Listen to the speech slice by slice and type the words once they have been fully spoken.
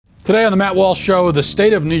Today on the Matt Walsh Show, the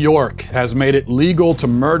state of New York has made it legal to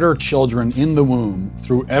murder children in the womb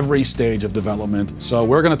through every stage of development. So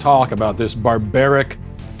we're going to talk about this barbaric,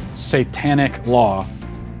 satanic law.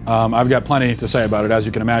 I've got plenty to say about it, as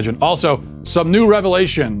you can imagine. Also, some new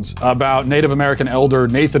revelations about Native American elder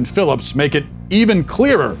Nathan Phillips make it even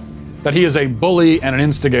clearer that he is a bully and an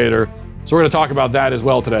instigator. So we're going to talk about that as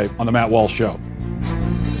well today on the Matt Walsh Show.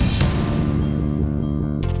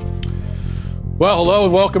 Well, hello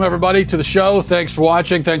and welcome everybody to the show. Thanks for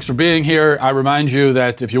watching. Thanks for being here. I remind you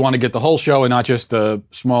that if you want to get the whole show and not just a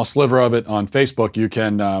small sliver of it on Facebook, you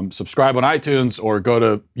can subscribe on iTunes or go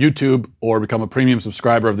to YouTube or become a premium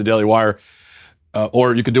subscriber of the Daily Wire.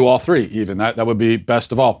 Or you could do all three even. That would be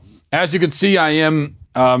best of all. As you can see, I am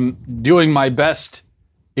doing my best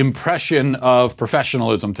impression of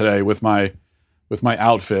professionalism today with my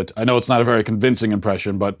outfit. I know it's not a very convincing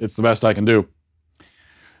impression, but it's the best I can do.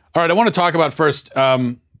 All right, I want to talk about first,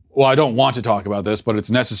 well, I don't want to talk about this, but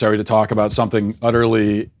it's necessary to talk about something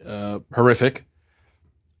utterly horrific.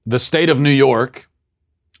 The state of New York,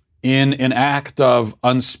 in an act of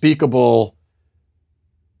unspeakable,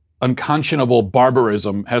 unconscionable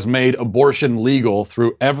barbarism, has made abortion legal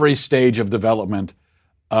through every stage of development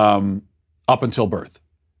up until birth,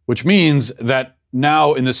 which means that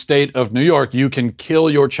now in the state of New York, you can kill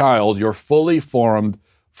your child, your fully formed,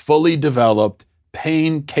 fully developed,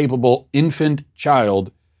 pain-capable infant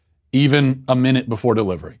child even a minute before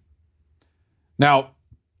delivery. Now,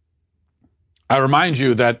 I remind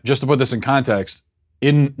you that, just to put this in context,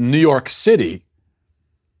 in New York City,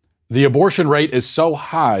 the abortion rate is so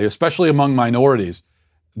high, especially among minorities,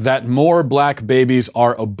 that more black babies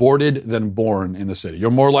are aborted than born in the city.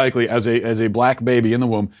 You're more likely, as a black baby in the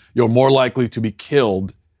womb, you're more likely to be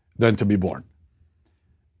killed than to be born.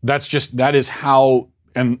 That is how.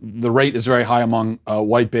 And the rate is very high among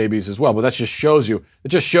white babies as well. But it just shows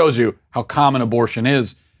you how common abortion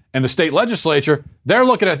is. And the state legislature, they're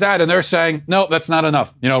looking at that and they're saying, no, that's not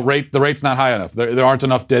enough. You know, the rate's not high enough. There aren't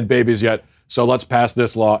enough dead babies yet. So let's pass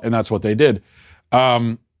this law. And that's what they did.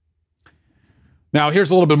 Now,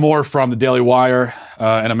 here's a little bit more from the Daily Wire.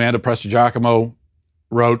 And Amanda Prestigiacomo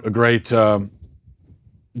wrote a great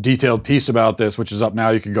detailed piece about this, which is up now.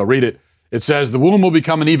 You can go read it. It says, the womb will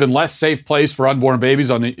become an even less safe place for unborn babies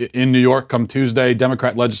in New York come Tuesday.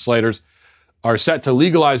 Democrat legislators are set to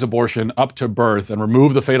legalize abortion up to birth and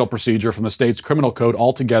remove the fatal procedure from the state's criminal code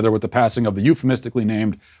altogether with the passing of the euphemistically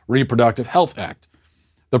named Reproductive Health Act.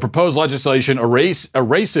 The proposed legislation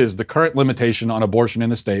erases the current limitation on abortion in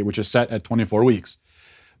the state, which is set at 24 weeks.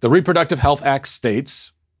 The Reproductive Health Act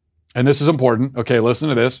states, and this is important, okay, listen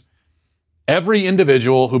to this, every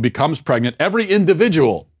individual who becomes pregnant, every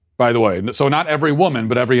individual, by the way, so not every woman,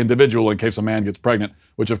 but every individual in case a man gets pregnant,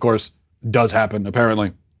 which of course does happen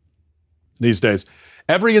apparently these days.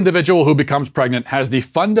 Every individual who becomes pregnant has the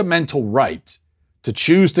fundamental right to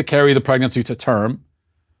choose to carry the pregnancy to term,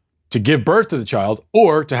 to give birth to the child,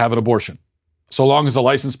 or to have an abortion. So long as a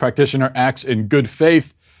licensed practitioner acts in good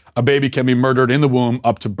faith, a baby can be murdered in the womb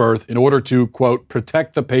up to birth in order to, quote,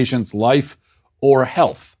 protect the patient's life or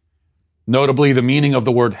health. Notably, the meaning of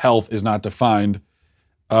the word health is not defined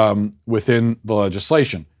within the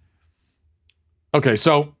legislation. Okay,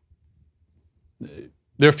 so there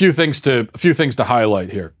are a few things to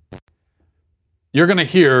highlight here. You're going to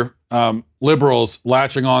hear liberals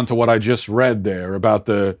latching on to what I just read there about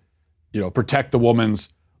the, protect the woman's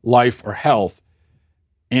life or health,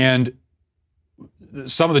 and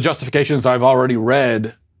some of the justifications I've already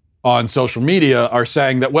read on social media are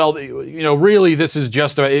saying that, well, really this is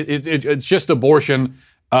just it's just abortion.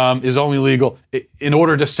 Is only legal in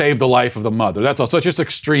order to save the life of the mother. That's all. So it's just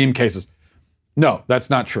extreme cases. No, that's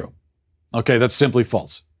not true. Okay, that's simply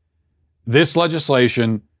false. This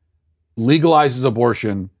legislation legalizes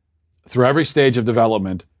abortion through every stage of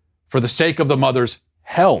development for the sake of the mother's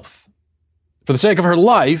health, for the sake of her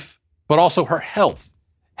life, but also her health.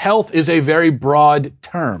 Health is a very broad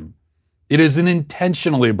term. It is an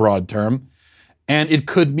intentionally broad term. And it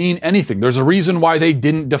could mean anything. There's a reason why they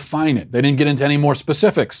didn't define it. They didn't get into any more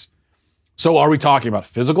specifics. So are we talking about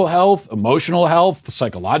physical health, emotional health,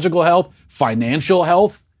 psychological health, financial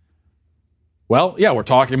health? Well, yeah, we're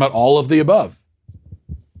talking about all of the above.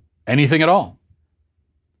 Anything at all.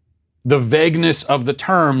 The vagueness of the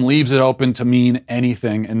term leaves it open to mean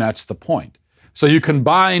anything, and that's the point. So you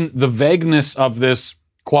combine the vagueness of this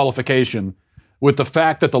qualification with the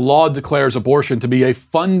fact that the law declares abortion to be a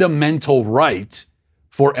fundamental right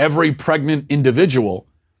for every pregnant individual.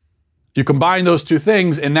 You combine those two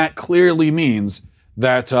things, and that clearly means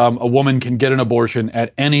that a woman can get an abortion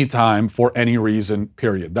at any time for any reason,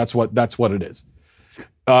 period. That's what it is.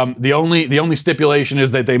 The only stipulation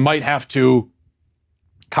is that they might have to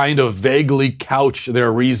kind of vaguely couch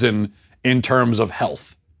their reason in terms of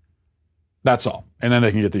health. That's all. And then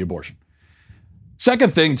they can get the abortion.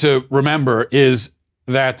 Second thing to remember is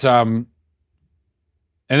that, and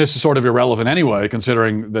this is sort of irrelevant anyway,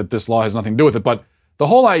 considering that this law has nothing to do with it, but the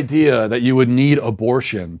whole idea that you would need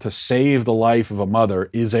abortion to save the life of a mother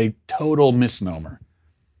is a total misnomer.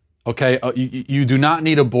 Okay, you do not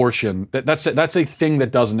need abortion. That's a thing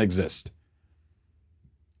that doesn't exist.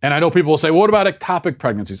 And I know people will say, well, what about ectopic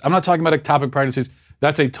pregnancies? I'm not talking about ectopic pregnancies.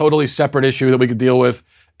 That's a totally separate issue that we could deal with.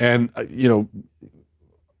 And,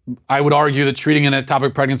 I would argue that treating an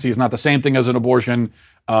ectopic pregnancy is not the same thing as an abortion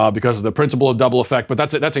because of the principle of double effect, but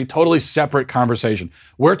that's a totally separate conversation.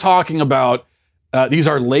 We're talking about, these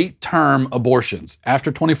are late-term abortions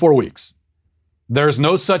after 24 weeks. There's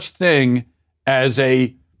no such thing as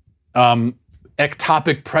a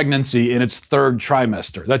ectopic pregnancy in its third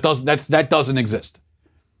trimester. That doesn't exist.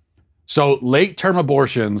 So late-term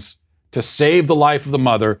abortions to save the life of the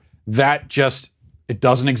mother, it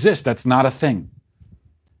doesn't exist. That's not a thing.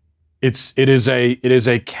 It is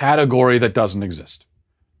a category that doesn't exist.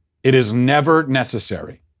 It is never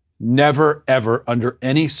necessary, never ever under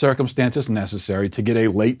any circumstances necessary to get a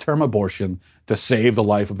late-term abortion to save the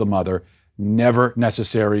life of the mother. Never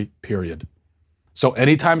necessary, period. So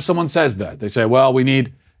anytime someone says that, they say, well, we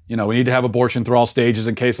need to have abortion through all stages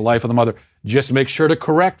in case the life of the mother. Just make sure to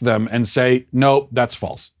correct them and say, no, that's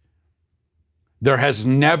false. There has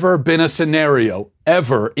never been a scenario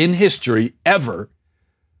ever in history, ever,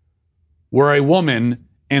 where a woman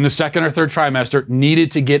in the second or third trimester needed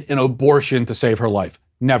to get an abortion to save her life.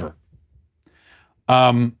 Never.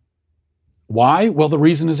 Why? Well, the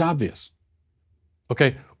reason is obvious.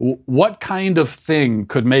 Okay, what kind of thing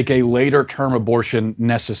could make a later term abortion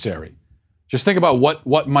necessary? Just think about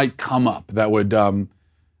what might come up that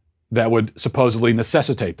would supposedly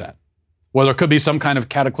necessitate that. Well, there could be some kind of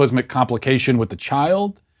cataclysmic complication with the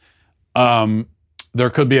child. There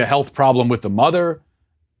could be a health problem with the mother.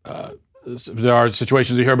 There are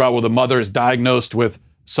situations you hear about where the mother is diagnosed with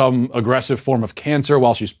some aggressive form of cancer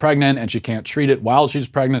while she's pregnant and she can't treat it while she's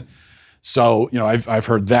pregnant. So, I've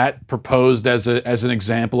heard that proposed as an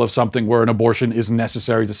example of something where an abortion is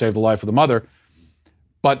necessary to save the life of the mother.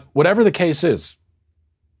 But whatever the case is,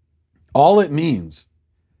 all it means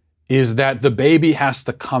is that the baby has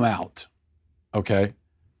to come out, okay?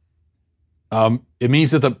 It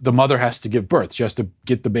means that the mother has to give birth. She has to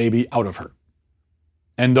get the baby out of her.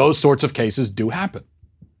 And those sorts of cases do happen,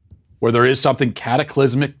 where there is something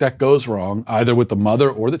cataclysmic that goes wrong, either with the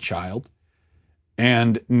mother or the child,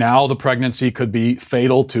 and now the pregnancy could be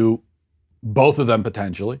fatal to both of them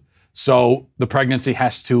potentially, so the pregnancy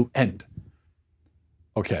has to end.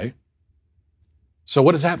 Okay. So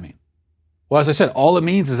what does that mean? Well, as I said, all it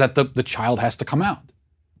means is that the child has to come out.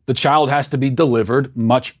 The child has to be delivered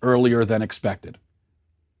much earlier than expected.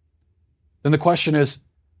 Then the question is,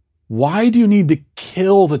 why do you need to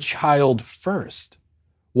kill the child first?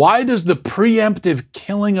 Why does the preemptive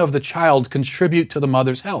killing of the child contribute to the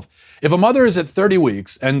mother's health? If a mother is at 30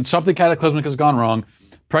 weeks and something cataclysmic has gone wrong,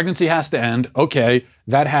 pregnancy has to end. Okay,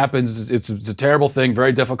 that happens. It's a terrible thing,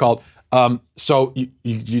 very difficult. So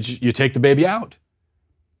you take the baby out.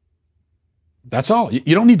 That's all.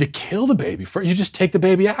 You don't need to kill the baby. You just take the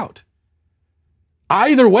baby out.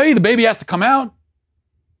 Either way, the baby has to come out.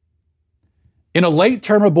 In a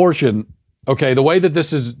late-term abortion, okay, the way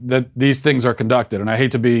that these things are conducted, and I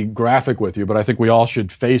hate to be graphic with you, but I think we all should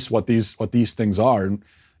face what these things are. And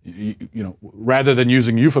rather than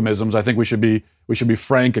using euphemisms, I think we should be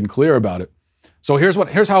frank and clear about it. So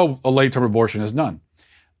here's how a late-term abortion is done.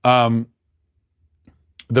 The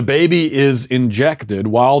baby is injected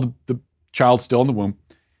while the child's still in the womb.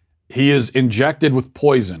 He is injected with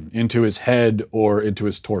poison into his head or into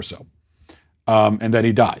his torso, and then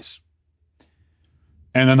he dies.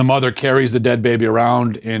 And then the mother carries the dead baby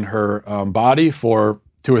around in her body for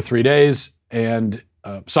 2 or 3 days, and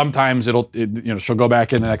sometimes she'll go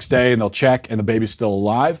back in the next day and they'll check, and the baby's still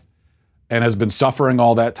alive and has been suffering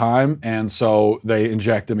all that time, and so they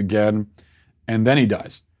inject him again, and then he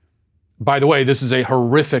dies. By the way, this is a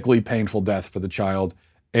horrifically painful death for the child,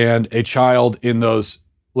 and a child in those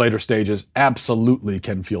later stages absolutely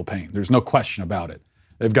can feel pain. There's no question about it.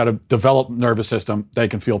 They've got a developed nervous system. They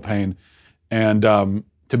can feel pain. And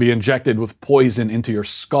to be injected with poison into your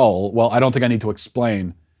skull, well, I don't think I need to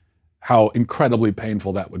explain how incredibly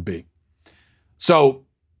painful that would be. So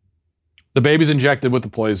the baby's injected with the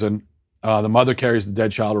poison. The mother carries the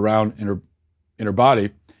dead child around in her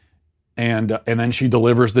body, and then she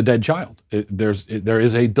delivers the dead child. There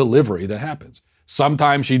is a delivery that happens.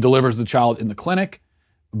 Sometimes she delivers the child in the clinic.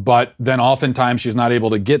 but then oftentimes she's not able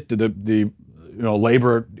to get to the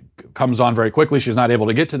labor comes on very quickly. She's not able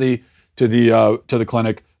to get to the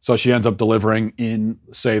clinic, so she ends up delivering in,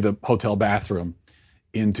 say, the hotel bathroom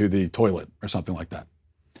into the toilet or something like that.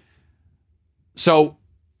 So,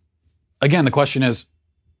 again, the question is,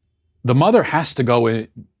 the mother has to go in.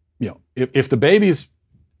 If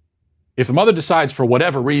the mother decides for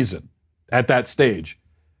whatever reason at that stage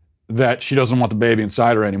that she doesn't want the baby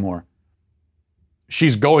inside her anymore,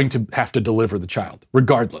 she's going to have to deliver the child,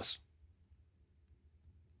 regardless.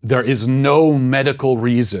 There is no medical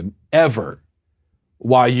reason ever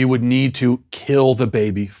why you would need to kill the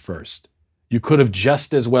baby first. You could have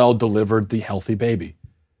just as well delivered the healthy baby.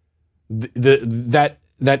 That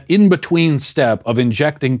in-between step of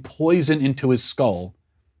injecting poison into his skull,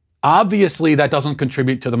 obviously that doesn't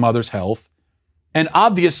contribute to the mother's health. And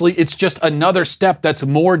obviously it's just another step that's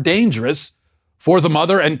more dangerous for the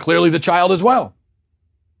mother and clearly the child as well.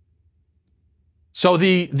 So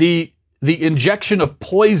the injection of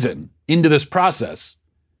poison into this process,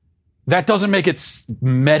 that doesn't make it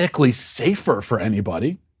medically safer for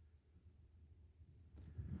anybody.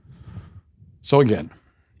 So again,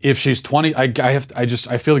 if she's 20, I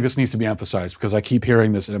feel like this needs to be emphasized because I keep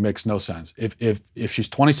hearing this and it makes no sense. If she's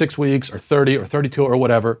 26 weeks or 30 or 32 or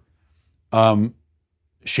whatever,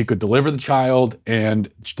 she could deliver the child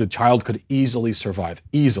and the child could easily survive.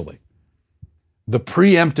 Easily. The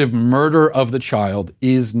preemptive murder of the child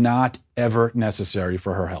is not ever necessary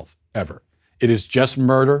for her health, ever. It is just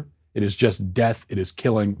murder. It is just death. It is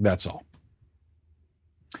killing. That's all.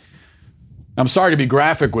 I'm sorry to be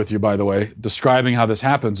graphic with you, by the way, describing how this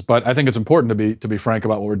happens, but I think it's important to be frank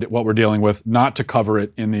about what we're dealing with, not to cover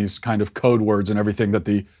it in these kind of code words and everything that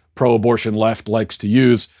the pro-abortion left likes to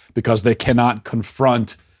use because they cannot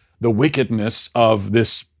confront the wickedness of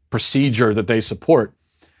this procedure that they support.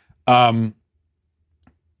 And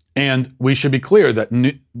we should be clear that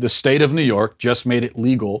the state of New York just made it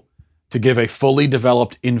legal to give a fully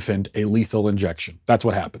developed infant a lethal injection. That's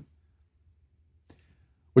what happened.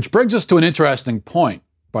 Which brings us to an interesting point,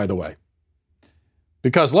 by the way,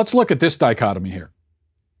 because let's look at this dichotomy here.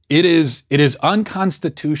 It is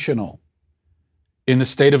unconstitutional in the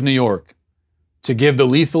state of New York to give the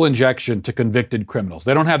lethal injection to convicted criminals.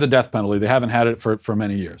 They don't have the death penalty. They haven't had it for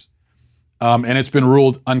many years. And it's been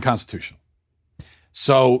ruled unconstitutional.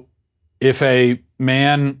 So if a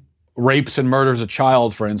man rapes and murders a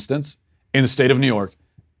child, for instance, in the state of New York,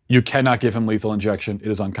 you cannot give him lethal injection. It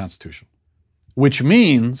is unconstitutional. Which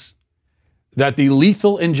means that the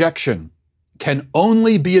lethal injection can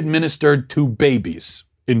only be administered to babies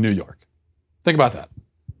in New York. Think about that.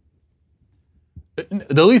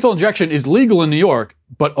 The lethal injection is legal in New York,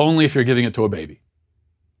 but only if you're giving it to a baby.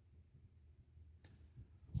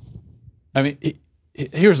 I mean,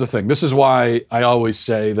 here's the thing. This is why I always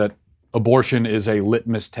say that abortion is a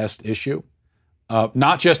litmus test issue.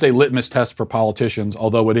 Not just a litmus test for politicians,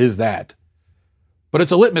 although it is that. But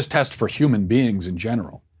it's a litmus test for human beings in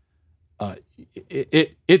general.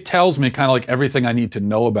 It tells me kind of like everything I need to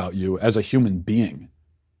know about you as a human being.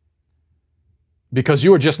 Because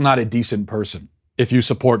you are just not a decent person if you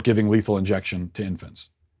support giving lethal injection to infants.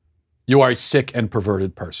 You are a sick and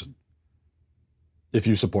perverted person if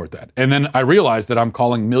you support that. And then I realize that I'm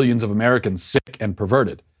calling millions of Americans sick and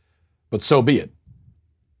perverted. But so be it.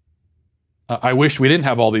 I wish we didn't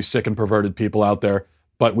have all these sick and perverted people out there,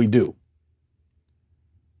 but we do.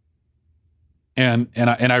 And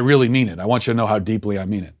I really mean it. I want you to know how deeply I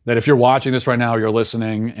mean it. That if you're watching this right now, you're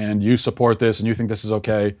listening, and you support this, and you think this is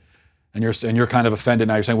okay, and you're kind of offended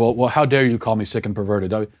now. You're saying, well, how dare you call me sick and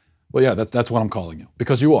perverted? Well, yeah, that's what I'm calling you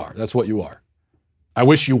because you are. That's what you are. I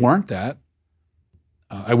wish you weren't that.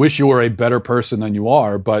 I wish you were a better person than you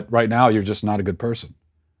are, but right now you're just not a good person.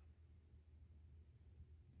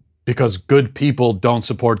 Because good people don't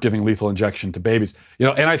support giving lethal injection to babies.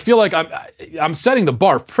 And I feel like I'm setting the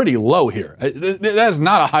bar pretty low here. That is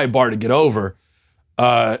not a high bar to get over.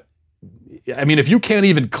 I mean, if you can't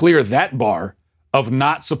even clear that bar of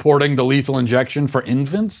not supporting the lethal injection for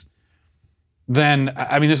infants, then,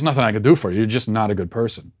 I mean, there's nothing I can do for you. You're just not a good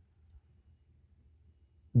person.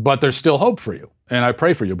 But there's still hope for you, and I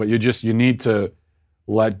pray for you, but you need to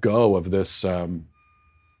let go of this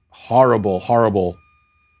horrible, horrible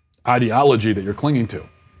ideology that you're clinging to.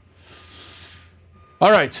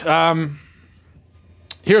 All right.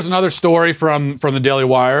 Here's another story from the Daily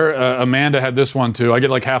Wire. Amanda had this one too. I get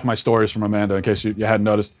like half my stories from Amanda, in case you hadn't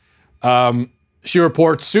noticed. She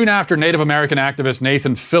reports, soon after Native American activist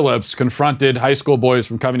Nathan Phillips confronted high school boys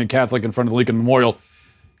from Covington Catholic in front of the Lincoln Memorial,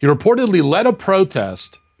 he reportedly led a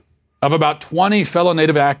protest of about 20 fellow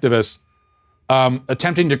Native activists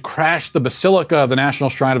attempting to crash the Basilica of the National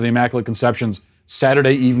Shrine of the Immaculate Conception's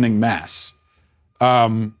Saturday evening Mass.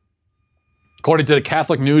 According to the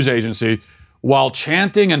Catholic News Agency, while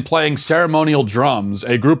chanting and playing ceremonial drums,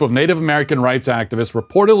 a group of Native American rights activists,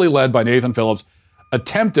 reportedly led by Nathan Phillips,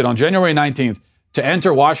 attempted on January 19th to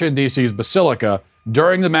enter Washington, D.C.'s Basilica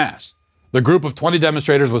during the Mass. The group of 20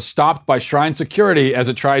 demonstrators was stopped by shrine security as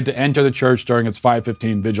it tried to enter the church during its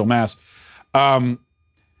 5:15 vigil Mass.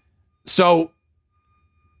 So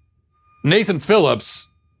Nathan Phillips,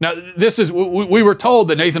 now this is, we were told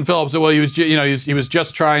that Nathan Phillips, well, he was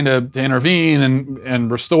just trying to intervene and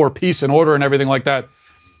restore peace and order and everything like that.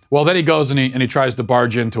 Well, then he goes and he tries to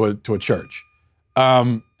barge into a church.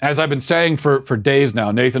 As I've been saying for days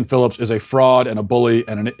now, Nathan Phillips is a fraud and a bully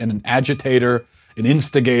and an agitator, an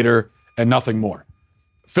instigator, and nothing more.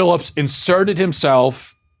 Phillips inserted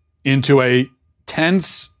himself into a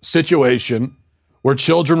tense situation where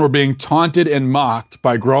children were being taunted and mocked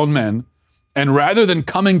by grown men, and rather than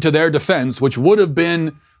coming to their defense, which would have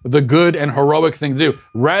been the good and heroic thing to do,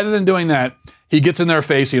 rather than doing that, he gets in their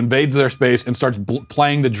face, he invades their space, and starts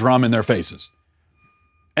playing the drum in their faces.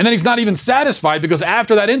 And then he's not even satisfied, because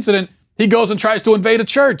after that incident, he goes and tries to invade a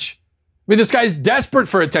church. I mean, this guy's desperate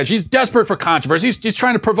for attention. He's desperate for controversy. He's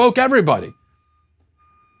trying to provoke everybody.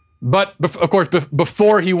 But, of course,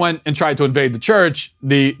 before he went and tried to invade the church,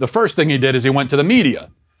 the first thing he did is he went to the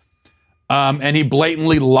media. And he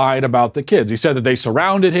blatantly lied about the kids. He said that they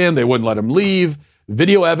surrounded him, they wouldn't let him leave.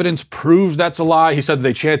 Video evidence proves that's a lie. He said that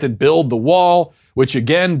they chanted, "Build the wall," which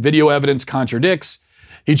again, video evidence contradicts.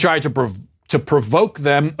 He tried to provoke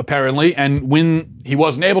them, apparently, and when he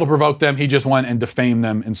wasn't able to provoke them, he just went and defamed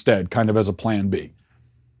them instead, kind of as a plan B.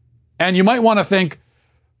 And you might want to think,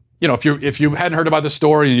 if you hadn't heard about the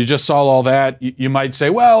story and you just saw all that, you might say,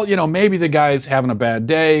 well, maybe the guy's having a bad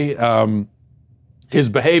day. His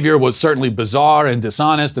behavior was certainly bizarre and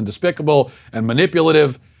dishonest and despicable and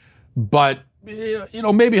manipulative, but,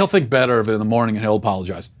 maybe he'll think better of it in the morning and he'll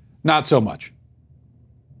apologize. Not so much.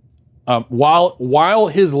 While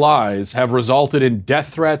his lies have resulted in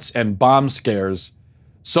death threats and bomb scares,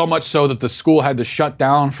 so much so that the school had to shut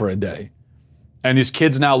down for a day, and these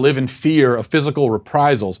kids now live in fear of physical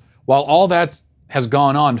reprisals, while all that has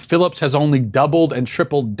gone on, Phillips has only doubled and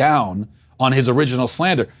tripled down on his original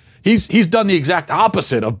slander. He's done the exact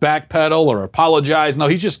opposite of backpedal or apologize. No,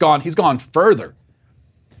 he's gone further.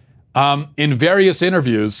 In various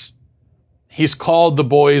interviews, he's called the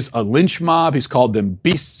boys a lynch mob. He's called them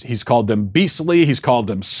beasts. He's called them beastly. He's called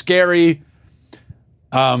them scary.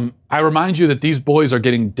 I remind you that these boys are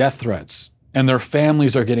getting death threats, and their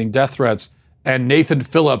families are getting death threats. And Nathan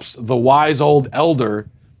Phillips, the wise old elder,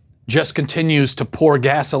 just continues to pour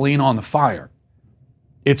gasoline on the fire.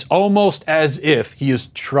 It's almost as if he is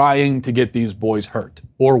trying to get these boys hurt,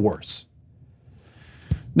 or worse.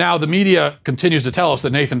 Now, the media continues to tell us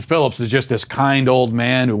that Nathan Phillips is just this kind old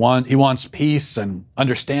man who wants peace and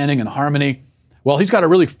understanding and harmony. Well, he's got a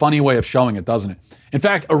really funny way of showing it, doesn't it? In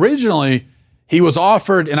fact, originally, he was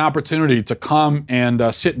offered an opportunity to come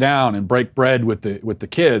and sit down and break bread with the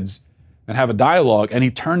kids and have a dialogue, and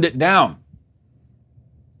he turned it down.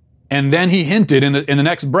 And then he hinted in the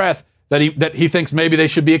next breath that he thinks maybe they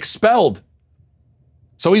should be expelled.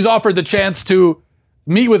 So he's offered the chance to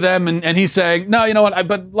meet with them, and he's saying, no, you know what,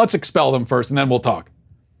 but let's expel them first, and then we'll talk.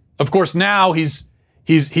 Of course, now he's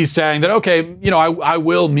saying that, okay, I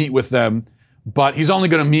will meet with them, but he's only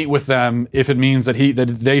going to meet with them if it means that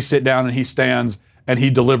they sit down and he stands and he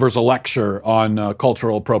delivers a lecture on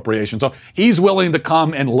cultural appropriation. So he's willing to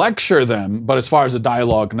come and lecture them, but as far as a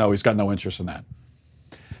dialogue, no, he's got no interest in that.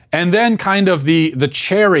 And then kind of the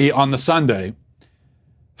cherry on the sundae,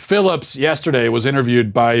 Phillips yesterday was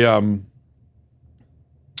interviewed by,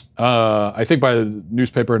 I think by the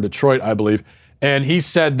newspaper in Detroit, I believe, and he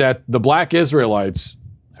said that the black Israelites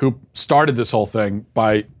who started this whole thing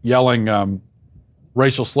by yelling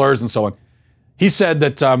racial slurs and so on, he said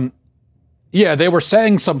that, they were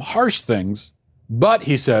saying some harsh things, but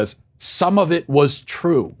he says, some of it was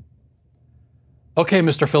true. Okay,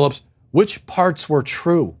 Mr. Phillips, which parts were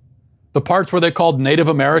true? The parts where they called Native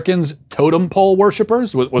Americans totem pole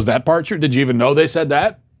worshipers? Was that part true? Did you even know they said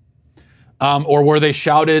that? Or where they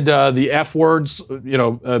shouted the F words,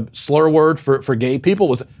 slur word for gay people?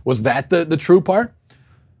 Was that the true part?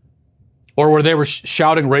 Or where they were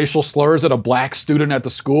shouting racial slurs at a black student at the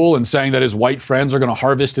school and saying that his white friends are going to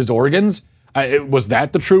harvest his organs? Was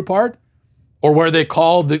that the true part? Or where they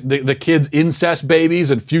called the kids incest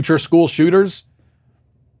babies and future school shooters?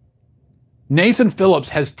 Nathan Phillips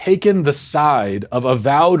has taken the side of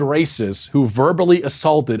avowed racists who verbally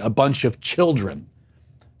assaulted a bunch of children.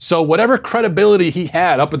 So whatever credibility he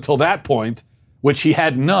had up until that point which he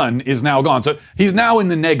had none, is now gone. So he's now in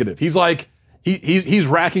the negative. He's like he's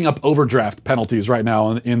racking up overdraft penalties right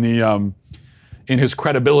now in his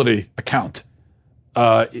credibility account.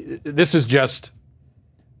 This is just,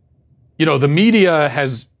 the media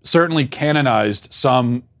has certainly canonized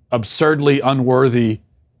some absurdly unworthy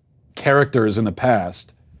characters in the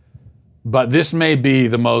past, but this may be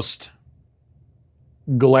the most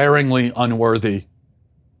glaringly unworthy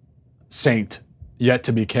saint yet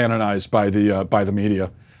to be canonized by the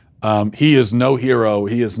media. He is no hero.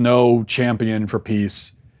 He is no champion for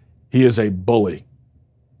peace. He is a bully.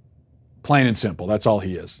 Plain and simple. That's all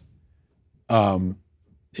he is.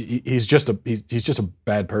 He's just a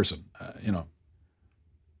bad person.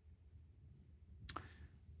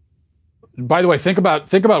 By the way, think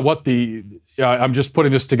about what I'm just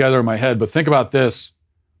putting this together in my head, but think about this.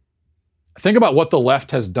 Think about what the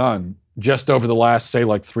left has done just over the last, say,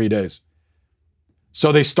 like 3 days.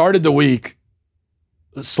 So they started the week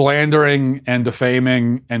slandering and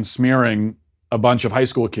defaming and smearing a bunch of high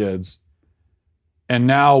school kids. And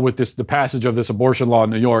now with the passage of this abortion law in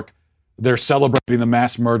New York, they're celebrating the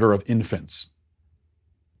mass murder of infants.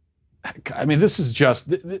 I mean, this is just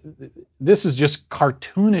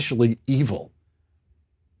cartoonishly evil.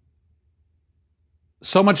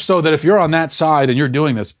 So much so that if you're on that side and you're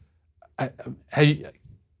doing this, how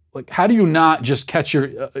do you not just catch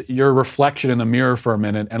your reflection in the mirror for a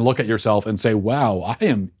minute and look at yourself and say, wow, I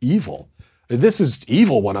am evil. This is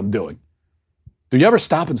evil what I'm doing. Do you ever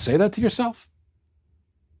stop and say that to yourself?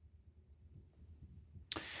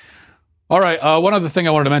 All right, one other thing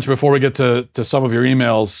I wanted to mention before we get to some of your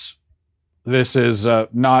emails. This is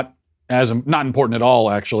not important at all,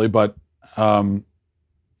 actually, but and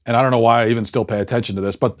I don't know why I even still pay attention to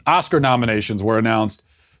this, but Oscar nominations were announced.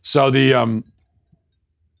 So the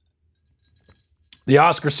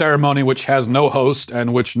Oscar ceremony, which has no host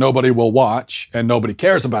and which nobody will watch and nobody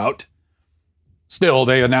cares about, still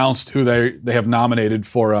they announced who they have nominated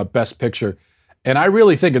for Best Picture. And I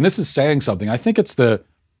really think, and this is saying something, I think it's the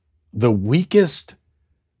weakest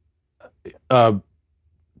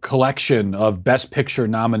collection of Best Picture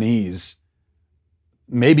nominees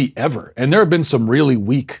maybe ever. And there have been some really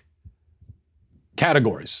weak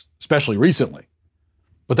categories, especially recently.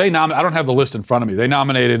 But I don't have the list in front of me. They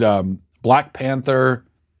nominated Black Panther,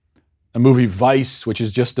 the movie Vice, which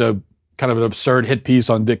is just a kind of an absurd hit piece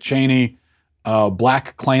on Dick Cheney,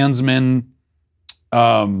 Black Klansman,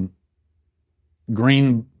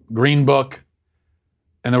 Green Book,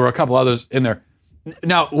 and there were a couple others in there.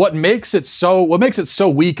 Now, what makes it so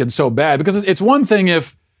weak and so bad, because it's one thing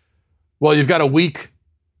if, well, you've got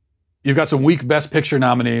some weak Best Picture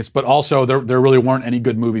nominees, but also there really weren't any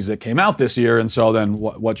good movies that came out this year, and so then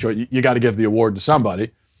you got to give the award to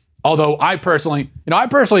somebody. Although I personally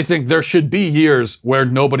think there should be years where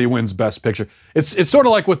nobody wins Best Picture. It's sort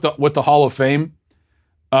of like with the Hall of Fame,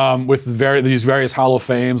 with these various Hall of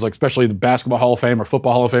Fames, like especially the Basketball Hall of Fame or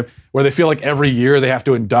Football Hall of Fame, where they feel like every year they have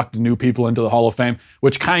to induct new people into the Hall of Fame,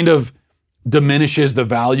 which kind of diminishes the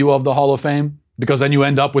value of the Hall of Fame, because then you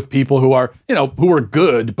end up with people who are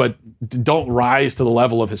good but don't rise to the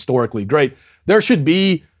level of historically great. There should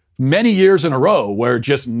be many years in a row where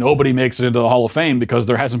just nobody makes it into the Hall of Fame because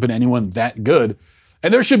there hasn't been anyone that good.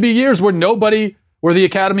 And there should be years where where the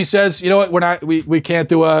Academy says, you know what, we can't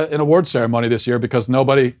do an award ceremony this year because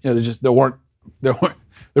nobody, there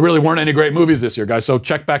really weren't any great movies this year, guys. So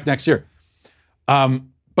check back next year.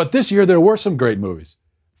 But this year there were some great movies.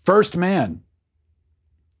 First Man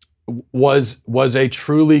was a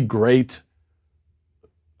truly great,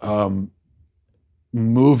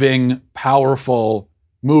 moving, powerful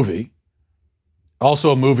movie.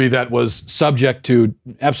 Also a movie that was subject to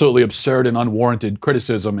absolutely absurd and unwarranted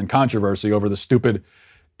criticism and controversy over the stupid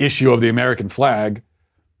issue of the American flag,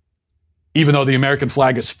 even though the American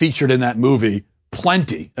flag is featured in that movie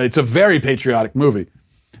plenty. It's a very patriotic movie.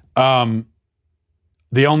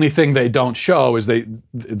 The only thing they don't show is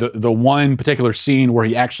the one particular scene where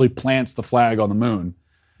he actually plants the flag on the moon.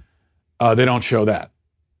 They don't show that.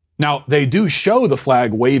 Now, they do show the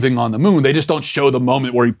flag waving on the moon. They just don't show the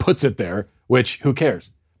moment where he puts it there, which, who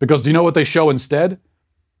cares? Because do you know what they show instead?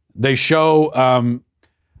 They show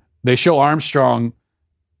Armstrong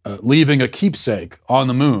leaving a keepsake on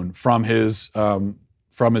the moon from his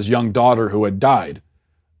young daughter who had died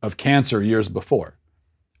of cancer years before,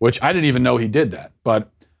 which I didn't even know he did that.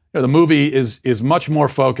 But the movie is much more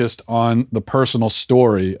focused on the personal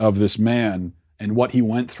story of this man and what he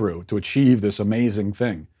went through to achieve this amazing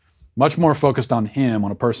thing. Much more focused on him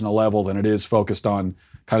on a personal level than it is focused on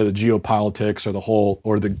kind of the geopolitics or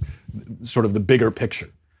the sort of the bigger picture.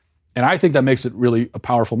 And I think that makes it really a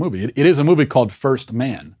powerful movie. It is a movie called First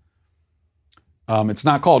Man. It's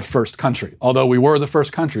not called First Country, although we were the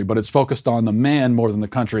first country, but it's focused on the man more than the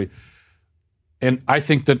country. And I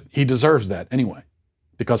think that he deserves that anyway,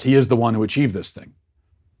 because he is the one who achieved this thing.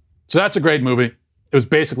 So that's a great movie. It was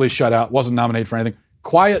basically shut out, wasn't nominated for anything.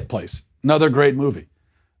 Quiet Place, another great movie.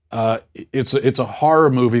 It's a horror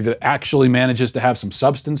movie that actually manages to have some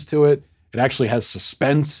substance to it. It actually has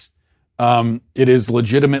suspense. It is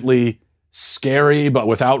legitimately scary, but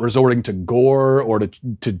without resorting to gore or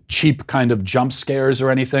to cheap kind of jump scares or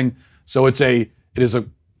anything. So it is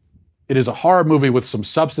a horror movie with some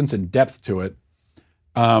substance and depth to it.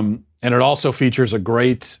 And it also features a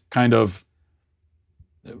great kind of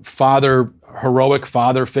heroic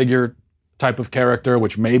father figure type of character,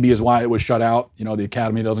 which maybe is why it was shut out. You know, the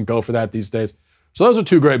Academy doesn't go for that these days. So those are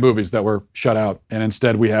two great movies that were shut out. And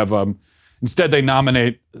instead we have, instead they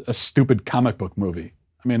nominate a stupid comic book movie.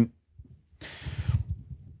 I mean,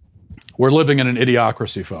 we're living in an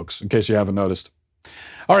idiocracy, folks, in case you haven't noticed.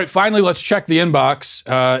 All right, finally, let's check the inbox.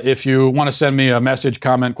 If you want to send me a message,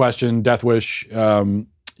 comment, question, death wish,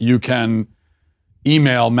 you can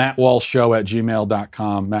email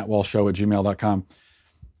mattwalshshow@gmail.com, mattwalshshow@gmail.com.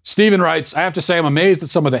 Stephen writes, I have to say I'm amazed at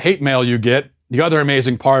some of the hate mail you get. The other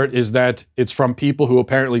amazing part is that it's from people who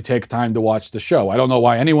apparently take time to watch the show. I don't know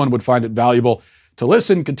why anyone would find it valuable to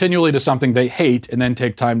listen continually to something they hate and then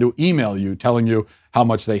take time to email you telling you how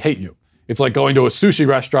much they hate you. It's like going to a sushi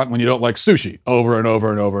restaurant when you don't like sushi over and over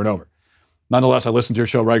and over and over. Nonetheless, I listen to your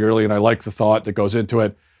show regularly and I like the thought that goes into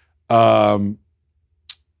it.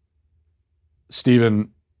 Stephen,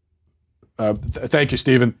 thank you,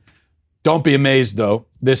 Stephen. Don't be amazed, though.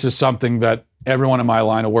 This is something that everyone in my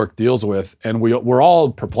line of work deals with, and we're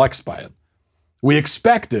all perplexed by it. We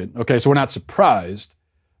expect it, okay, so we're not surprised.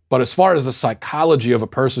 But as far as the psychology of a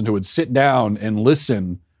person who would sit down and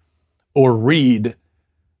listen or read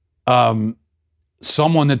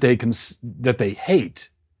someone that they hate,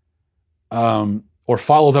 or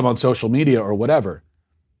follow them on social media or whatever,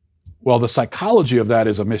 well, the psychology of that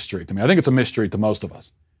is a mystery to me. I think it's a mystery to most of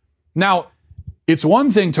us. Now, it's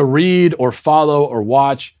one thing to read or follow or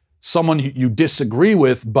watch someone you disagree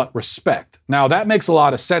with but respect. Now, that makes a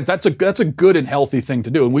lot of sense. That's a good and healthy thing to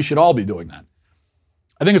do, and we should all be doing that.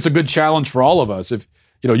 I think it's a good challenge for all of us. If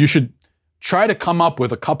you should try to come up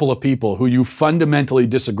with a couple of people who you fundamentally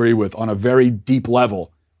disagree with on a very deep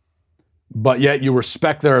level, but yet you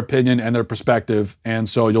respect their opinion and their perspective, and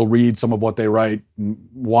so you'll read some of what they write and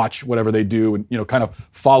watch whatever they do and kind of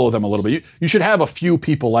follow them a little bit. You should have a few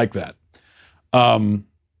people like that.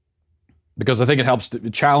 Because I think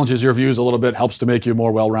it challenges your views a little bit, helps to make you a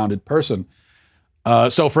more well-rounded person.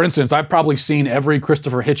 So for instance, I've probably seen every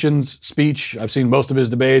Christopher Hitchens speech. I've seen most of his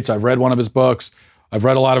debates. I've read one of his books. I've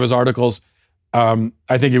read a lot of his articles. I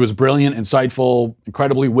think he was brilliant, insightful,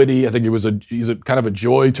 incredibly witty. I think he's a kind of a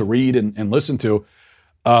joy to read and listen to.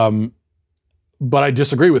 But I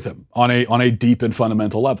disagree with him on a deep and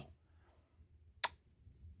fundamental level.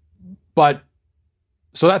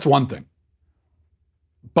 So that's one thing.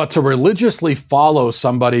 But to religiously follow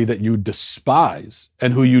somebody that you despise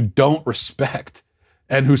and who you don't respect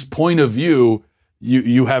and whose point of view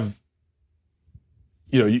you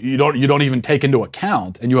don't even take into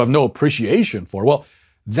account and you have no appreciation for, well,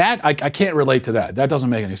 that I can't relate to that. That doesn't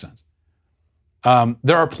make any sense.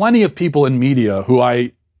 There are plenty of people in media who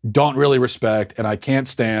I don't really respect and I can't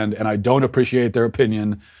stand and I don't appreciate their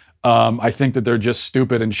opinion. I think that they're just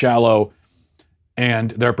stupid and shallow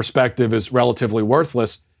and their perspective is relatively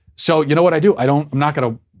worthless. So you know what I do? I'm not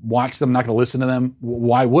going to watch them, I'm not going to listen to them.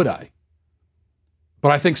 Why would I?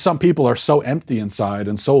 But I think some people are so empty inside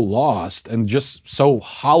and so lost and just so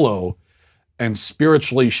hollow and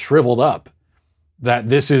spiritually shriveled up that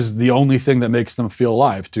this is the only thing that makes them feel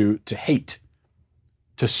alive. To hate,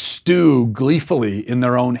 to stew gleefully in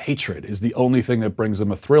their own hatred is the only thing that brings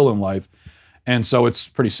them a thrill in life. And so it's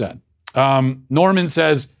pretty sad. Norman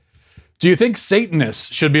says, do you think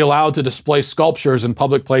Satanists should be allowed to display sculptures in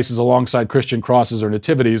public places alongside Christian crosses or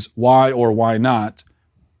nativities? Why or why not?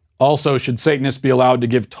 Also, should Satanists be allowed to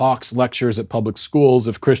give talks, lectures at public schools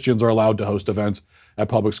if Christians are allowed to host events at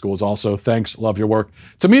public schools? Also, thanks, love your work.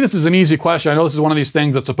 To me, this is an easy question. I know this is one of these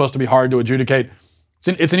things that's supposed to be hard to adjudicate.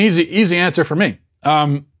 It's an easy answer for me.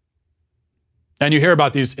 And you hear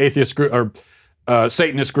about these atheist or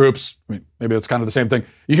Satanist groups. I mean, maybe it's kind of the same thing.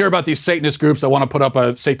 You hear about these Satanist groups that want to put up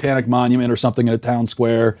a satanic monument or something in a town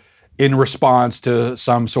square in response to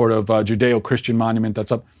some sort of Judeo-Christian monument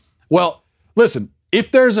that's up. Well, listen,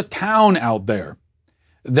 if there's a town out there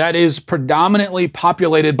that is predominantly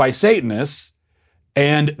populated by Satanists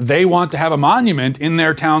and they want to have a monument in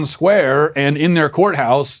their town square and in their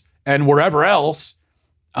courthouse and wherever else,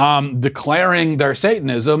 declaring their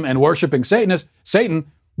Satanism and worshiping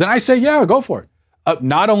Satan, then I say, yeah, go for it.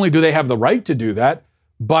 Not only do they have the right to do that,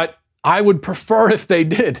 but I would prefer if they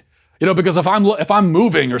did. Because if I'm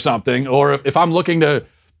moving or something, or if I'm looking to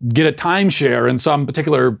get a timeshare in some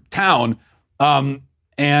particular town,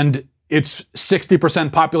 and it's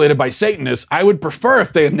 60% populated by Satanists, I would prefer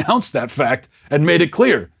if they announced that fact and made it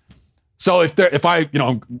clear. So if I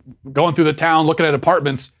going through the town looking at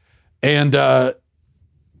apartments, and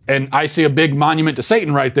I see a big monument to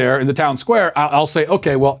Satan right there in the town square, I'll say,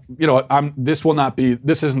 okay, well, this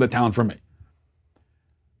isn't the town for me.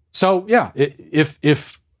 So yeah,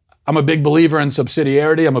 if I'm a big believer in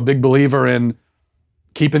subsidiarity, I'm a big believer in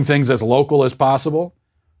keeping things as local as possible.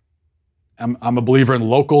 I'm a believer in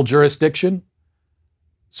local jurisdiction.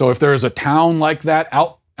 So if there is a town like that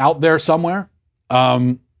out there somewhere,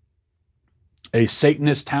 a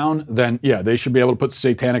Satanist town, then yeah, they should be able to put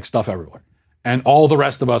satanic stuff everywhere. And all the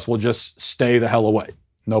rest of us will just stay the hell away.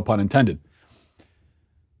 No pun intended.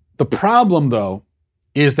 The problem, though,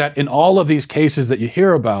 is that in all of these cases that you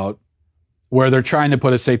hear about where they're trying to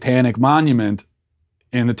put a satanic monument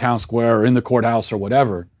in the town square or in the courthouse or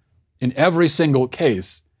whatever, in every single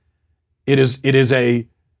case, it is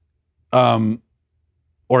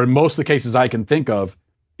or in most of the cases I can think of,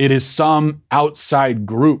 it is some outside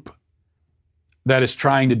group that is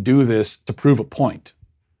trying to do this to prove a point.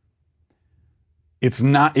 It's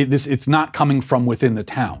not coming from within the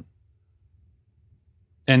town.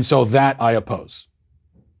 And so that I oppose.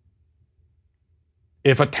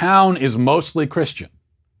 If a town is mostly Christian,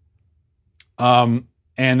 and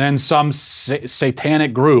then some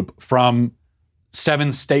satanic group from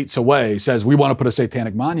 7 states away says, we want to put a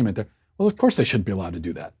satanic monument there, well, of course they shouldn't be allowed to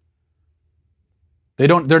do that.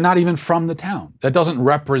 They're not even from the town. That doesn't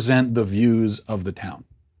represent the views of the town.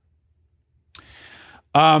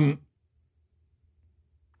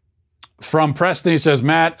 From Preston, he says,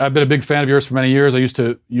 Matt, I've been a big fan of yours for many years. I used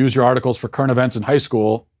to use your articles for current events in high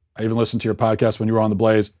school. I even listened to your podcast when you were on The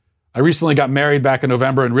Blaze. I recently got married back in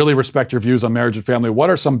November and really respect your views on marriage and family.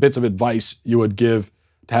 What are some bits of advice you would give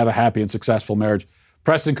to have a happy and successful marriage?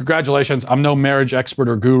 Preston, congratulations. I'm no marriage expert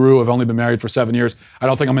or guru. I've only been married for 7 years. I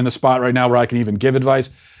don't think I'm in the spot right now where I can even give advice.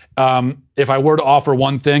 If I were to offer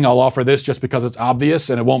one thing, I'll offer this just because it's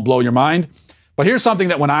obvious and it won't blow your mind. But here's something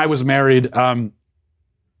that when I was married,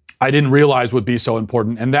 I didn't realize would be so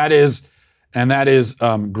important, and that is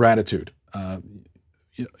gratitude. I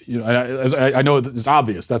know it's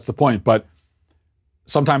obvious, that's the point, but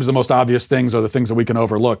sometimes the most obvious things are the things that we can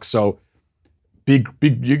overlook. So you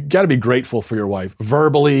got to be grateful for your wife,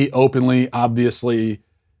 verbally, openly, obviously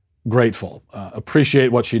grateful.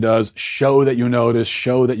 Appreciate what she does. Show that you notice.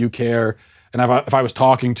 Show that you care. And if I was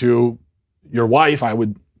talking to your wife, I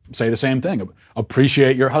would say the same thing.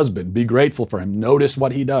 Appreciate your husband. Be grateful for him. Notice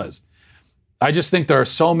what he does. I just think there are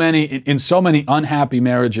so many unhappy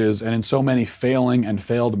marriages and in so many failing and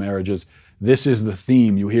failed marriages, this is the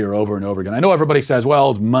theme you hear over and over again. I know everybody says,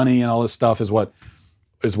 well, it's money and all this stuff is what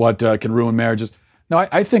can ruin marriages. No,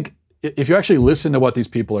 I think if you actually listen to what these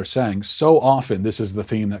people are saying, so often this is the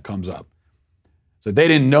theme that comes up. So they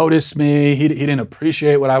didn't notice me. He didn't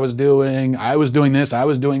appreciate what I was doing. I was doing this. I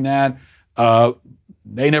was doing that.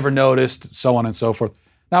 They never noticed, so on and so forth.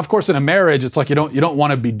 Now, of course, in a marriage, it's like you don't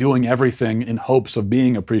want to be doing everything in hopes of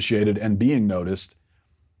being appreciated and being noticed.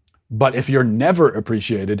 But if you're never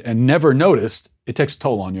appreciated and never noticed, it takes a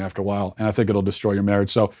toll on you after a while, and I think it'll destroy your marriage.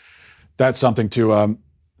 So that's something to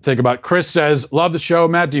think about. Chris says, love the show,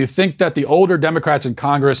 Matt. Do you think that the older Democrats in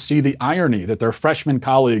Congress see the irony that their freshman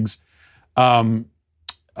colleagues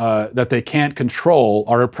that they can't control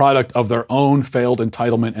are a product of their own failed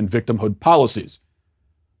entitlement and victimhood policies?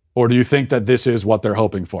 Or do you think that this is what they're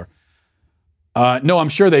hoping for? No, I'm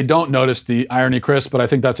sure they don't notice the irony, Chris, but I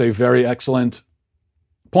think that's a very excellent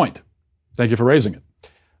point. Thank you for raising it.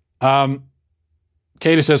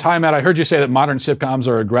 Katie says, hi, Matt. I heard you say that modern sitcoms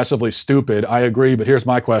are aggressively stupid. I agree, but here's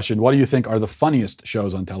my question. What do you think are the funniest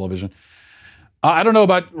shows on television? I don't know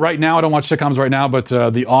about right now. I don't watch sitcoms right now, but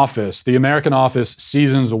The Office, The American Office,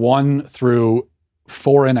 seasons 1 through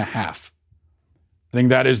 4.5. I think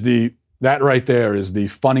that right there is the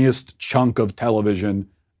funniest chunk of television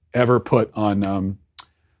ever put on,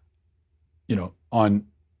 on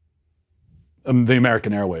the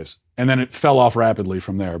American airwaves. And then it fell off rapidly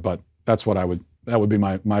from there, but that would be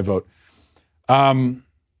my vote.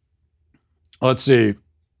 Let's see.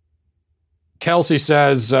 Kelsey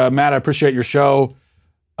says, Matt, I appreciate your show.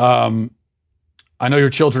 I know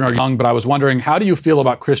your children are young, but I was wondering, how do you feel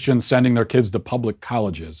about Christians sending their kids to public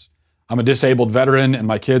colleges? I'm a disabled veteran, and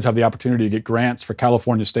my kids have the opportunity to get grants for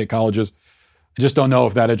California state colleges. I just don't know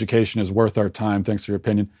if that education is worth our time. Thanks for your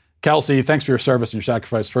opinion. Kelsey, thanks for your service and your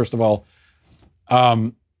sacrifice. First of all,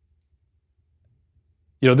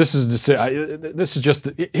 this is just,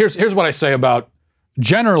 here's what I say about,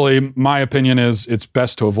 generally, my opinion is it's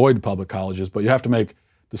best to avoid public colleges, but you have to make a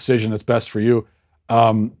decision that's best for you,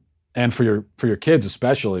 and for your kids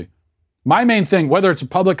especially. My main thing, whether it's a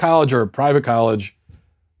public college or a private college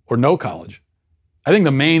or no college, I think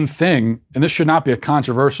the main thing, and this should not be a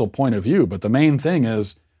controversial point of view, but the main thing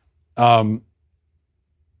is,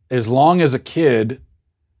 as long as a kid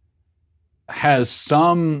has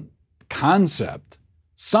some concept,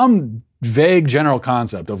 some vague general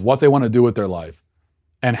concept of what they want to do with their life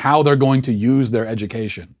and how they're going to use their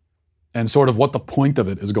education and sort of what the point of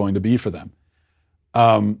it is going to be for them,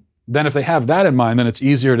 then if they have that in mind, then it's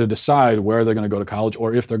easier to decide where they're going to go to college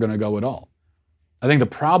or if they're going to go at all. I think the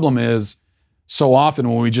problem is so often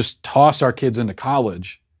when we just toss our kids into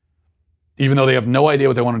college, even though they have no idea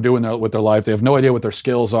what they want to do with their life, they have no idea what their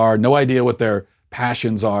skills are, no idea what their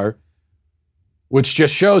passions are, which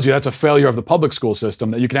just shows you that's a failure of the public school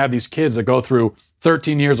system, that you can have these kids that go through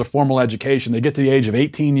 13 years of formal education, they get to the age of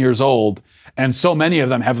 18 years old, and so many of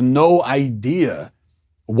them have no idea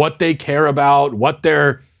what they care about, what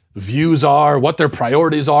their views are, what their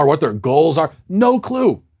priorities are, what their goals are. No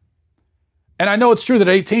clue. And I know it's true that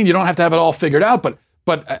at 18, you don't have to have it all figured out, but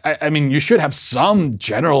I mean, you should have some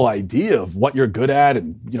general idea of what you're good at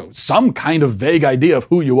and, some kind of vague idea of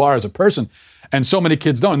who you are as a person. And so many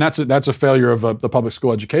kids don't, and that's a failure of the public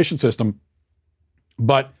school education system.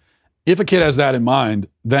 But if a kid has that in mind,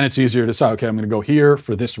 then it's easier to decide, okay, I'm going to go here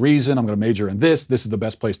for this reason, I'm going to major in this is the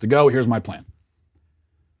best place to go, here's my plan.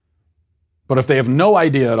 But if they have no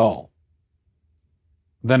idea at all,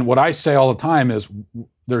 then what I say all the time is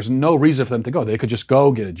there's no reason for them to go. They could just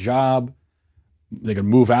go get a job, they could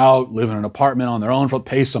move out, live in an apartment on their own,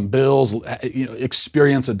 pay some bills,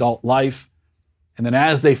 experience adult life. And then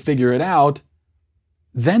as they figure it out,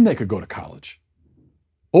 then they could go to college.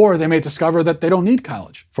 Or they may discover that they don't need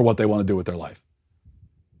college for what they want to do with their life.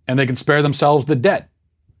 And they can spare themselves the debt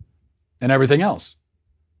and everything else.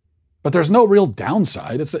 But there's no real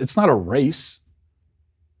downside. It's not a race.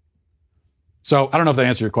 So I don't know if they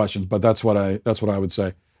answer your questions, but that's what I would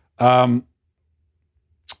say.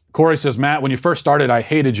 Corey says, Matt, when you first started, I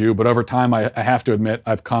hated you, but over time, I have to admit,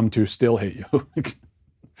 I've come to still hate you.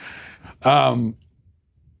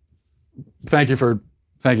 Thank you for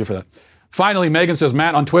that. Finally, Megan says,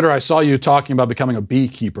 Matt, on Twitter, I saw you talking about becoming a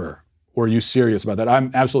beekeeper. Were you serious about that? I'm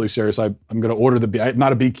absolutely serious. I'm going to order the bee. I'm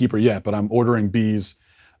not a beekeeper yet, but I'm ordering bees.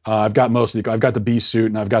 I've got I've got the bee suit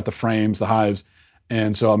and I've got the frames, the hives.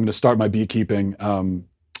 And so I'm going to start my beekeeping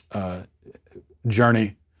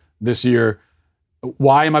journey this year.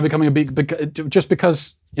 Why am I becoming a bee? Just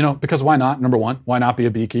because, because why not? Number one, why not be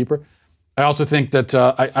a beekeeper? I also think that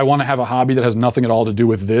I want to have a hobby that has nothing at all to do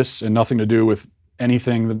with this and nothing to do with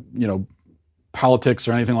anything that, politics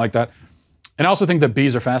or anything like that. And I also think that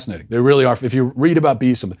bees are fascinating. They really are. If you read about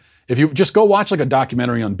bees, if you just go watch like a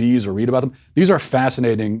documentary on bees or read about them, these are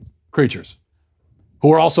fascinating creatures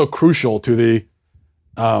who are also crucial to the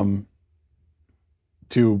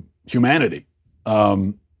to humanity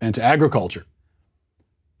and to agriculture.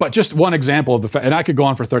 But just one example of and I could go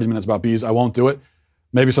on for 30 minutes about bees. I won't do it.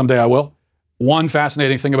 Maybe someday I will. One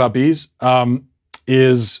fascinating thing about bees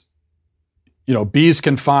is, bees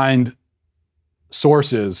can find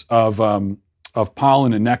sources of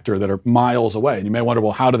pollen and nectar that are miles away. And you may wonder,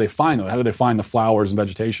 well, how do they find them? How do they find the flowers and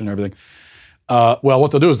vegetation and everything? Well,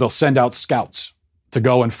 what they'll do is they'll send out scouts to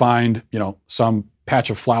go and find, some patch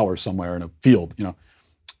of flowers somewhere in a field,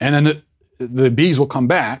 And then the bees will come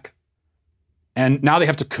back, and now they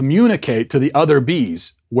have to communicate to the other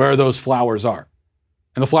bees where those flowers are.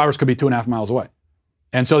 And the flowers could be 2.5 miles away.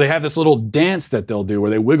 And so they have this little dance that they'll do where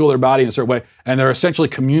they wiggle their body in a certain way, and they're essentially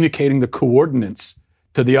communicating the coordinates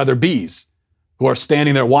to the other bees who are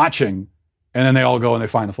standing there watching, and then they all go and they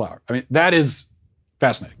find the flower. I mean, that is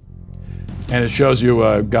fascinating. And it shows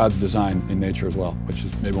you God's design in nature as well, which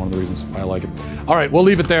is maybe one of the reasons why I like it. All right, we'll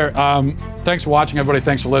leave it there. Thanks for watching, everybody.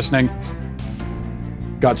 Thanks for listening.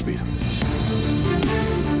 Godspeed.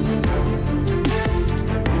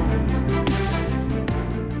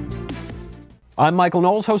 I'm Michael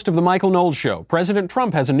Knowles, host of The Michael Knowles Show. President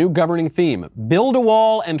Trump has a new governing theme. Build a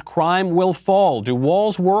wall and crime will fall. Do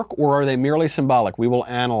walls work, or are they merely symbolic? We will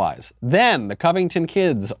analyze. Then, the Covington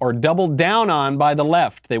kids are doubled down on by the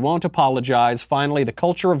left. They won't apologize. Finally, the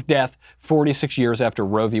culture of death 46 years after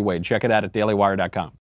Roe v. Wade. Check it out at dailywire.com.